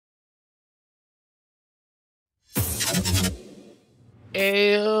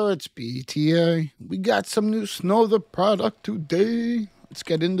Ayo, it's BTA. We got some new Snow the product today. Let's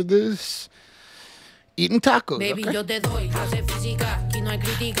get into this. Eating tacos. Baby, Okay? yo te doy clase física, aquí no hay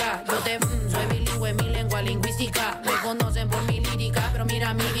crítica. Yo te soy bilingüe, mi lengua lingüística. Me conocen por mi lírica, pero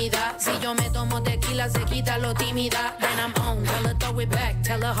mira mi vida. Si yo me tomo tequila, se quita lo tímida. Then I'm on, tell her throw it back,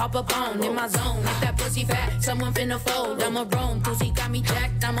 tell her hop up on. In my zone, if that pussy fat, someone finna fold. I'm a roam, pussy got me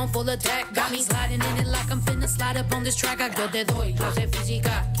jacked, I'm on full attack. Got me sliding in it like I'm finna slide up on this track. Yo te doy clase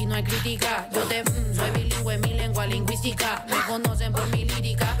física, aquí no hay crítica. Yo te soy bilingüe, mi lengua lingüística. Me conocen por mi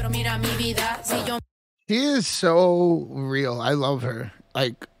lírica, pero mira mi vida. Si yo She is so real. I love her.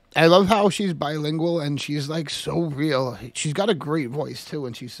 Like, I love how she's bilingual and she's like so real. She's got a great voice too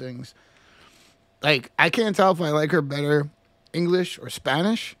when she sings. Like, I can't tell if I like her better English or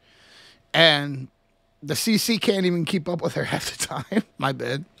Spanish. And the CC can't even keep up with her half the time. My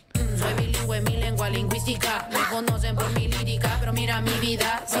bad. Soy bilingüe, mi lengua lingüística. Me conocen por mi lírica, pero mira mi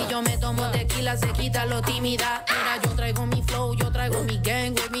vida. Si yo me tomo tequila, se quita lo tímida. Mira, yo traigo mi flow, yo traigo mi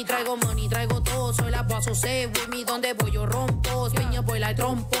gang with me, traigo money, traigo todo. Soy la boss, so say with me. Donde voy yo rompo, España voy la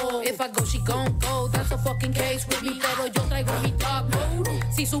trompo. If I go, she gon' go. That's a fucking case with me, pero yo traigo mi dog mode.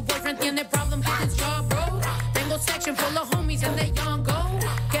 Si su boyfriend tiene problems with his job, bro. Tengo section full of homies and they young go.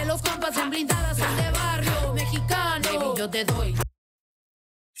 Que los compas en blindadas son de barrio mexicano. Baby, yo te doy.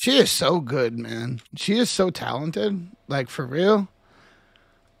 She is so good, man. She is so talented. Like, for real.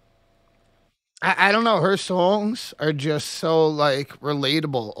 I don't know. Her songs are just so, like,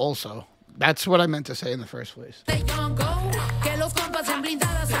 relatable, also. That's what I meant to say in the first place. Que los compas en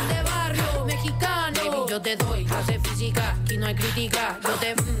blindadas son de barrio mexicano. Baby, yo te doy clase física, aquí no hay crítica. Yo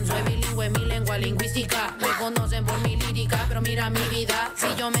te soy bilingüe, mi lengua lingüística. Me conocen por mi lírica, pero mira mi vida. Si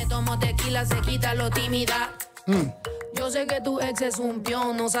yo me tomo tequila, se quita lo tímida. Yo sé que tu ex es un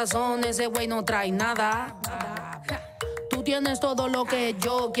peón, no sazón, ese güey no trae nada. Tú tienes todo lo que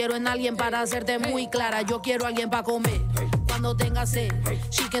yo quiero en alguien para hacerte muy clara. Yo quiero alguien para comer cuando tenga sed.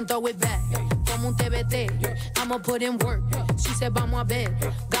 She can throw it back como un TBT. I'ma put in work. She said vamos a ver.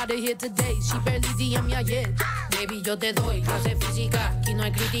 Got it here today. She barely DM me ayer. Baby, yo te doy clase física, aquí no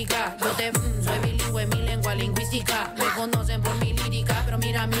hay crítica. Yo te soy bilingüe, mi lengua lingüística. Me conocen por mi lírica, pero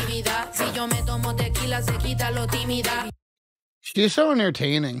mira mi vida. Si yo me tomo tequila, se quita lo tímida. She's so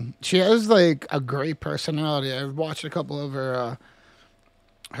entertaining. She has like a great personality. I've watched a couple of her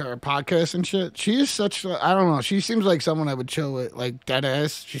podcasts and shit. She is such I don't know. She seems like someone I would chill with, like dead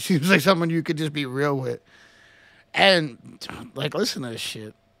ass. She seems like someone you could just be real with. And like, listen to this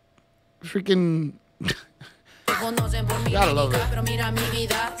shit. Freaking. Gotta love it. Pero mira mi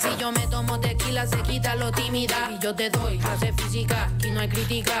vida, si yo me tomo tequila se quita lo tímida. Y yo te doy clase física, aquí no hay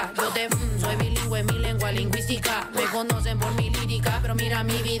crítica. Yo te soy bilingüe, mi lengua lingüística. Me conocen por mi lírica, pero mira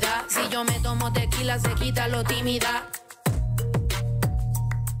mi vida. Si yo me tomo tequila se quita lo tímida.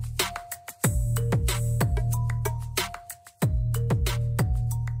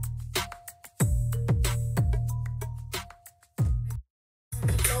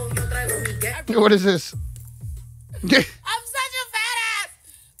 What is this? I'm such a fat ass.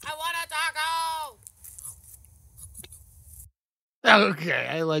 I want a taco. Okay,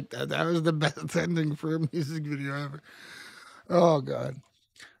 I like that. That was the best ending for a music video ever. Oh, God.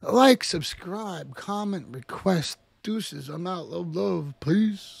 Like, subscribe, comment, request. Deuces. I'm out. Love, love.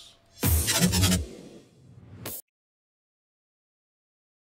 Peace.